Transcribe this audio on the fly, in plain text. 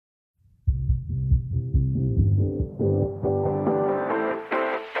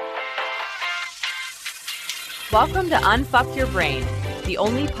Welcome to Unfuck Your Brain, the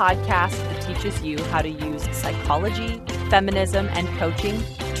only podcast that teaches you how to use psychology, feminism, and coaching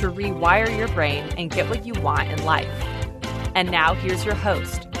to rewire your brain and get what you want in life. And now here's your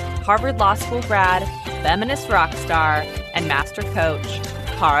host, Harvard Law School grad, feminist rock star, and master coach,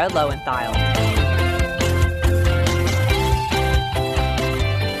 Kara Loewentheil.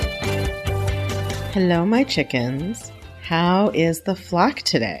 Hello, my chickens. How is the flock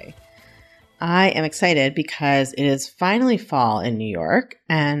today? I am excited because it is finally fall in New York,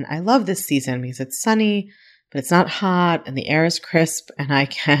 and I love this season because it's sunny, but it's not hot, and the air is crisp, and I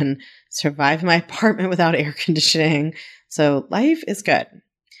can survive in my apartment without air conditioning. So life is good.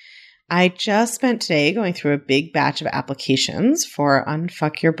 I just spent today going through a big batch of applications for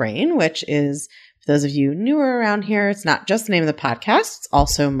Unfuck Your Brain, which is, for those of you newer around here, it's not just the name of the podcast, it's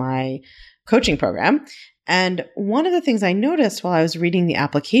also my coaching program. And one of the things I noticed while I was reading the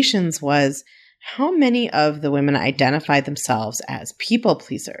applications was how many of the women identified themselves as people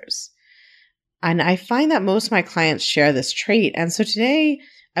pleasers. And I find that most of my clients share this trait. And so today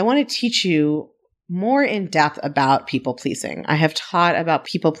I want to teach you more in depth about people pleasing. I have taught about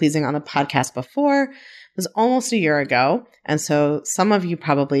people pleasing on the podcast before. It was almost a year ago. And so some of you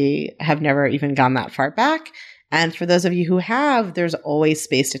probably have never even gone that far back. And for those of you who have, there's always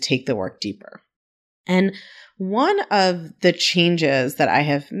space to take the work deeper. And one of the changes that I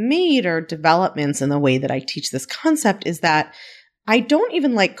have made or developments in the way that I teach this concept is that I don't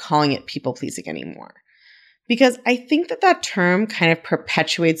even like calling it people pleasing anymore. Because I think that that term kind of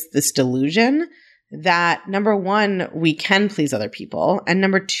perpetuates this delusion that, number one, we can please other people, and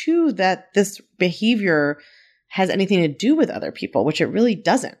number two, that this behavior has anything to do with other people, which it really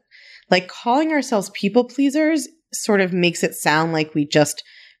doesn't. Like, calling ourselves people pleasers sort of makes it sound like we just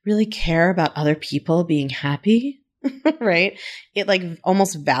really care about other people being happy, right? It like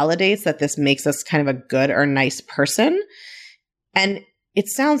almost validates that this makes us kind of a good or nice person. And it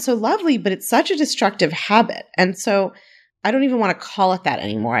sounds so lovely, but it's such a destructive habit. And so I don't even want to call it that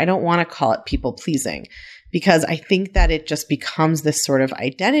anymore. I don't want to call it people pleasing because I think that it just becomes this sort of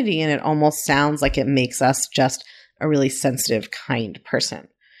identity and it almost sounds like it makes us just a really sensitive, kind person.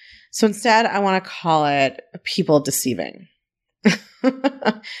 So instead, I want to call it people deceiving.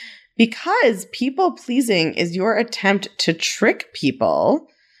 Because people pleasing is your attempt to trick people,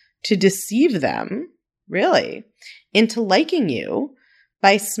 to deceive them, really, into liking you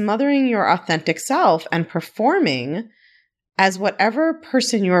by smothering your authentic self and performing as whatever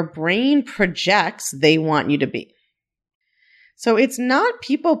person your brain projects they want you to be. So it's not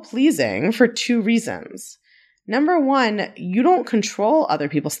people pleasing for two reasons. Number one, you don't control other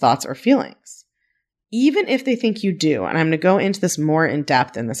people's thoughts or feelings. Even if they think you do, and I'm going to go into this more in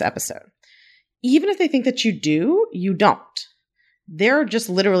depth in this episode, even if they think that you do, you don't. They're just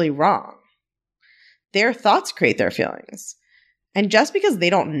literally wrong. Their thoughts create their feelings. And just because they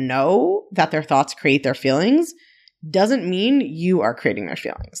don't know that their thoughts create their feelings doesn't mean you are creating their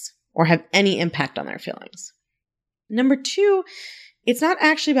feelings or have any impact on their feelings. Number two, it's not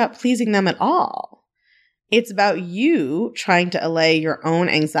actually about pleasing them at all. It's about you trying to allay your own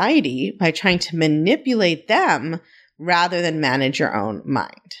anxiety by trying to manipulate them rather than manage your own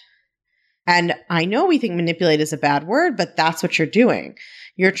mind. And I know we think manipulate is a bad word, but that's what you're doing.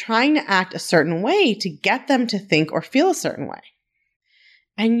 You're trying to act a certain way to get them to think or feel a certain way.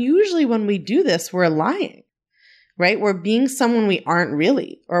 And usually when we do this, we're lying, right? We're being someone we aren't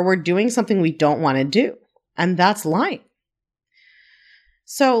really, or we're doing something we don't want to do. And that's lying.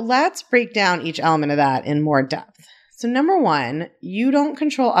 So let's break down each element of that in more depth. So number one, you don't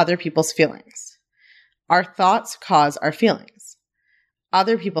control other people's feelings. Our thoughts cause our feelings.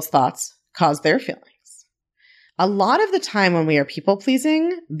 Other people's thoughts cause their feelings. A lot of the time when we are people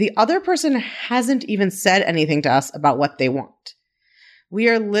pleasing, the other person hasn't even said anything to us about what they want. We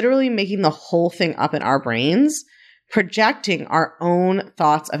are literally making the whole thing up in our brains, projecting our own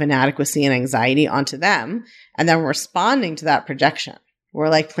thoughts of inadequacy and anxiety onto them, and then responding to that projection. We're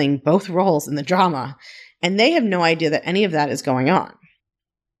like playing both roles in the drama, and they have no idea that any of that is going on.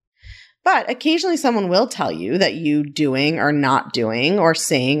 But occasionally someone will tell you that you doing or not doing or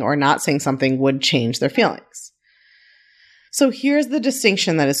saying or not saying something would change their feelings. So here's the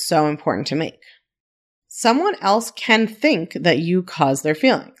distinction that is so important to make. Someone else can think that you cause their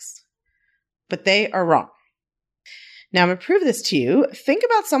feelings, but they are wrong. Now, I'm going to prove this to you. Think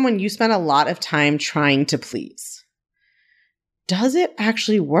about someone you spend a lot of time trying to please. Does it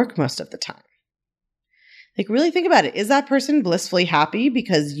actually work most of the time? Like, really think about it. Is that person blissfully happy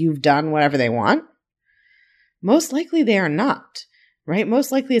because you've done whatever they want? Most likely they are not, right?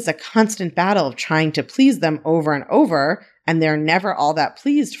 Most likely it's a constant battle of trying to please them over and over, and they're never all that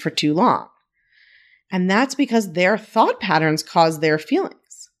pleased for too long. And that's because their thought patterns cause their feelings.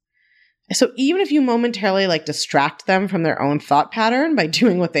 So even if you momentarily distract them from their own thought pattern by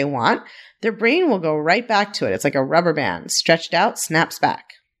doing what they want, their brain will go right back to it. It's like a rubber band, stretched out, snaps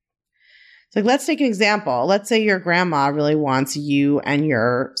back. So let's take an example. Let's say your grandma really wants you and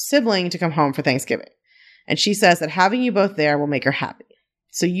your sibling to come home for Thanksgiving. And she says that having you both there will make her happy.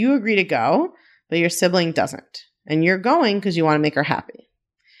 So you agree to go, but your sibling doesn't. And you're going because you want to make her happy.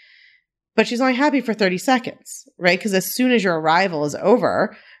 But she's only happy for 30 seconds, right? Because as soon as your arrival is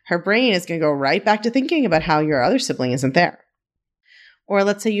over, her brain is going to go right back to thinking about how your other sibling isn't there. Or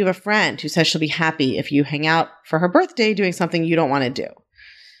let's say you have a friend who says she'll be happy if you hang out for her birthday doing something you don't want to do.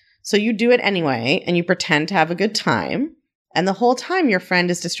 So you do it anyway, and you pretend to have a good time. And the whole time your friend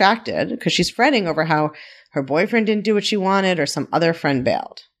is distracted because she's fretting over how her boyfriend didn't do what she wanted or some other friend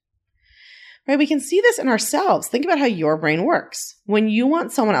bailed. Right? We can see this in ourselves. Think about how your brain works. When you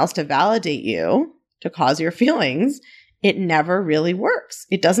want someone else to validate you, to cause your feelings, it never really works.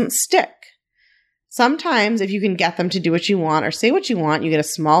 It doesn't stick. Sometimes if you can get them to do what you want or say what you want, you get a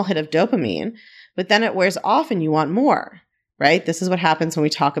small hit of dopamine, but then it wears off and you want more, right? This is what happens when we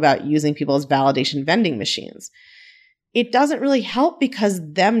talk about using people as validation vending machines. It doesn't really help because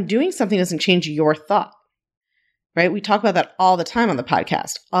them doing something doesn't change your thought, right? We talk about that all the time on the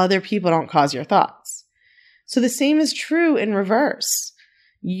podcast. Other people don't cause your thoughts. So the same is true in reverse.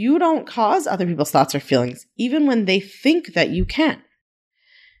 You don't cause other people's thoughts or feelings, even when they think that you can.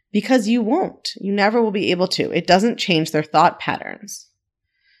 Because you won't. You never will be able to. It doesn't change their thought patterns.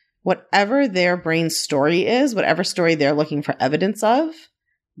 Whatever their brain's story is, whatever story they're looking for evidence of,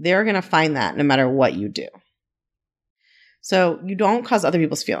 they're going to find that no matter what you do. So you don't cause other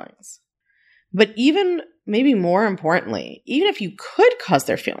people's feelings. But even maybe more importantly, even if you could cause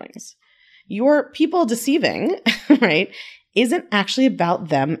their feelings, your people deceiving, right, isn't actually about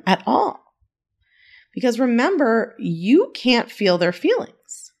them at all. Because remember, you can't feel their feelings.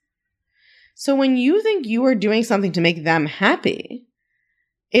 So when you think you are doing something to make them happy,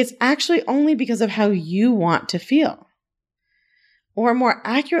 it's actually only because of how you want to feel. Or more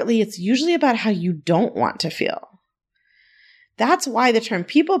accurately, it's usually about how you don't want to feel. That's why the term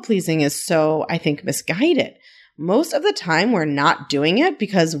people pleasing is so, I think, misguided. Most of the time, we're not doing it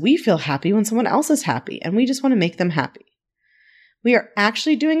because we feel happy when someone else is happy, and we just want to make them happy. We are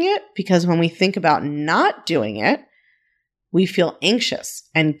actually doing it because when we think about not doing it, we feel anxious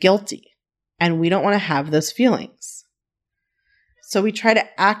and guilty, and we don't want to have those feelings. So we try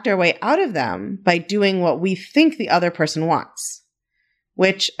to act our way out of them by doing what we think the other person wants,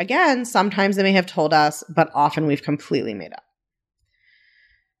 which, again, sometimes they may have told us, but often we've completely made up.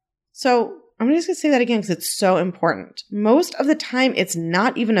 So I'm just going to say that again because it's so important. Most of the time, it's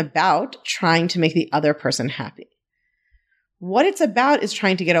not even about trying to make the other person happy. What it's about is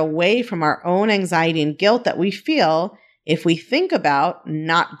trying to get away from our own anxiety and guilt that we feel if we think about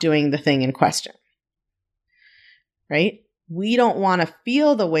not doing the thing in question. Right? We don't want to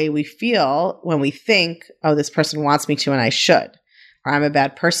feel the way we feel when we think, oh, this person wants me to and I should, or I'm a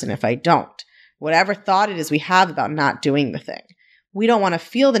bad person if I don't. Whatever thought it is we have about not doing the thing. We don't want to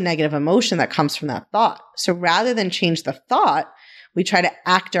feel the negative emotion that comes from that thought. So rather than change the thought, we try to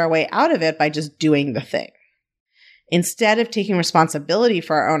act our way out of it by just doing the thing. Instead of taking responsibility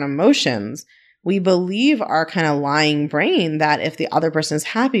for our own emotions, we believe our kind of lying brain that if the other person is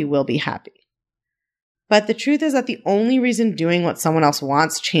happy, we'll be happy. But the truth is that the only reason doing what someone else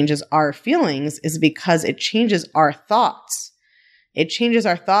wants changes our feelings is because it changes our thoughts. It changes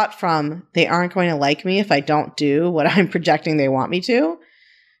our thought from they aren't going to like me if I don't do what I'm projecting they want me to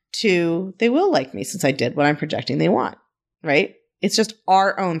they will like me since I did what I'm projecting they want, right? It's just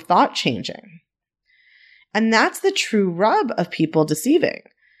our own thought changing. And that's the true rub of people deceiving,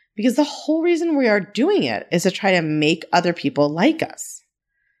 because the whole reason we are doing it is to try to make other people like us.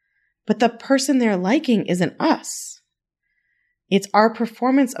 But the person they're liking isn't us. It's our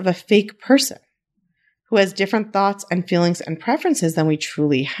performance of a fake person who has different thoughts and feelings and preferences than we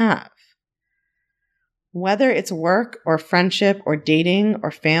truly have. Whether it's work or friendship or dating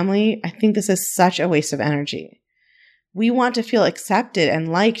or family, I think this is such a waste of energy. We want to feel accepted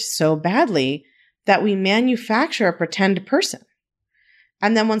and liked so badly that we manufacture a pretend person.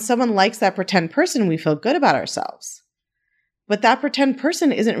 And then when someone likes that pretend person, we feel good about ourselves. But that pretend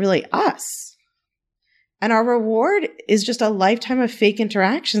person isn't really us. And our reward is just a lifetime of fake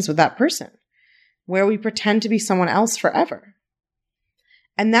interactions with that person, where we pretend to be someone else forever.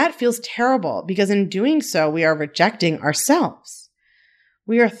 And that feels terrible because in doing so, we are rejecting ourselves.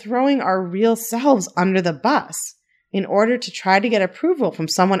 We are throwing our real selves under the bus in order to try to get approval from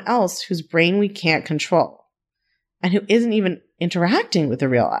someone else whose brain we can't control and who isn't even interacting with the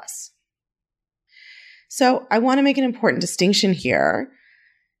real us. So I want to make an important distinction here.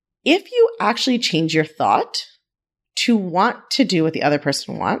 If you actually change your thought to want to do what the other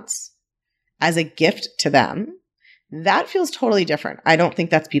person wants as a gift to them, that feels totally different. I don't think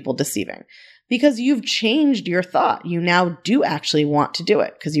that's people deceiving because you've changed your thought. You now do actually want to do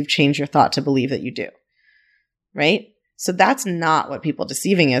it because you've changed your thought to believe that you do, right? So that's not what people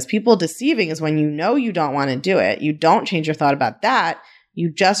deceiving is. People deceiving is when you know you don't want to do it. You don't change your thought about that. You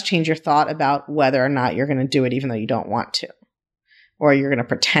just change your thought about whether or not you're going to do it even though you don't want to, or you're going to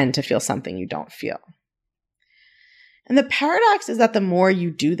pretend to feel something you don't feel. And the paradox is that the more you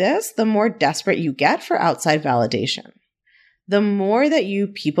do this, the more desperate you get for outside validation. The more that you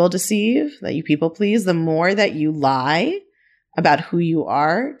people deceive, that you people please, the more that you lie about who you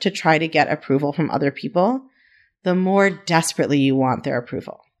are to try to get approval from other people, the more desperately you want their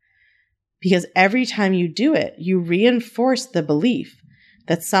approval. Because every time you do it, you reinforce the belief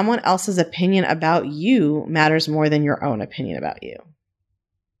that someone else's opinion about you matters more than your own opinion about you.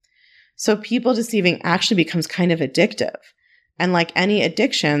 So people deceiving actually becomes kind of addictive. And like any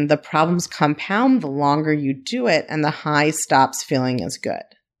addiction, the problems compound the longer you do it and the high stops feeling as good.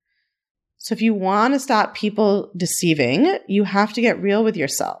 So if you want to stop people deceiving, you have to get real with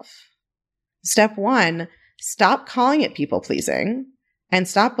yourself. Step 1, stop calling it people pleasing and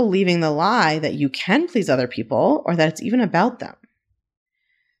stop believing the lie that you can please other people or that it's even about them.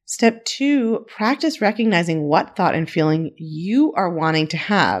 Step 2, practice recognizing what thought and feeling you are wanting to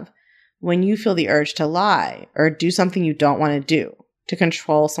have when you feel the urge to lie or do something you don't want to do to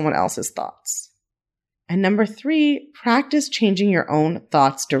control someone else's thoughts. And number 3, practice changing your own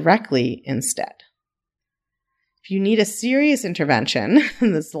thoughts directly instead. If you need a serious intervention,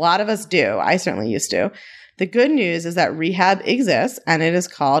 and a lot of us do, I certainly used to, the good news is that rehab exists and it is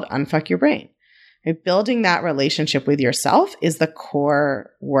called Unfuck Your Brain. Building that relationship with yourself is the core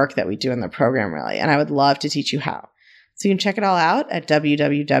work that we do in the program, really. And I would love to teach you how. So you can check it all out at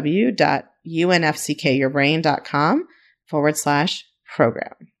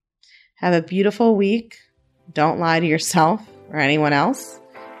www.unfckyourbrain.com/program. Have a beautiful week. Don't lie to yourself or anyone else.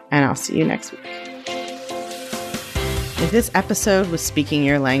 And I'll see you next week. If this episode was speaking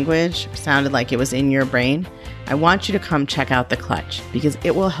your language, or sounded like it was in your brain, I want you to come check out The Clutch because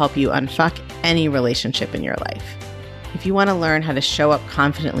it will help you unfuck any relationship in your life. If you want to learn how to show up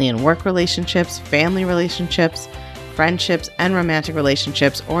confidently in work relationships, family relationships, friendships, and romantic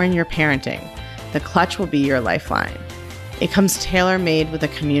relationships, or in your parenting, The Clutch will be your lifeline. It comes tailor-made with a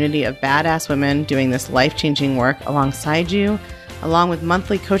community of badass women doing this life-changing work alongside you, along with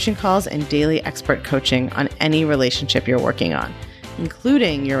monthly coaching calls and daily expert coaching on any relationship you're working on,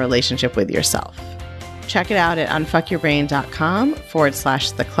 including your relationship with yourself. Check it out at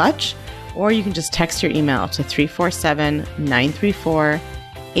unfuckyourbrain.com/The Clutch, or you can just text your email to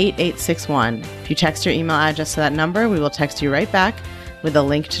 347-934-8861. If you text your email address to that number, we will text you right back with a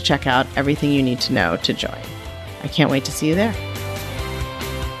link to check out everything you need to know to join. I can't wait to see you there.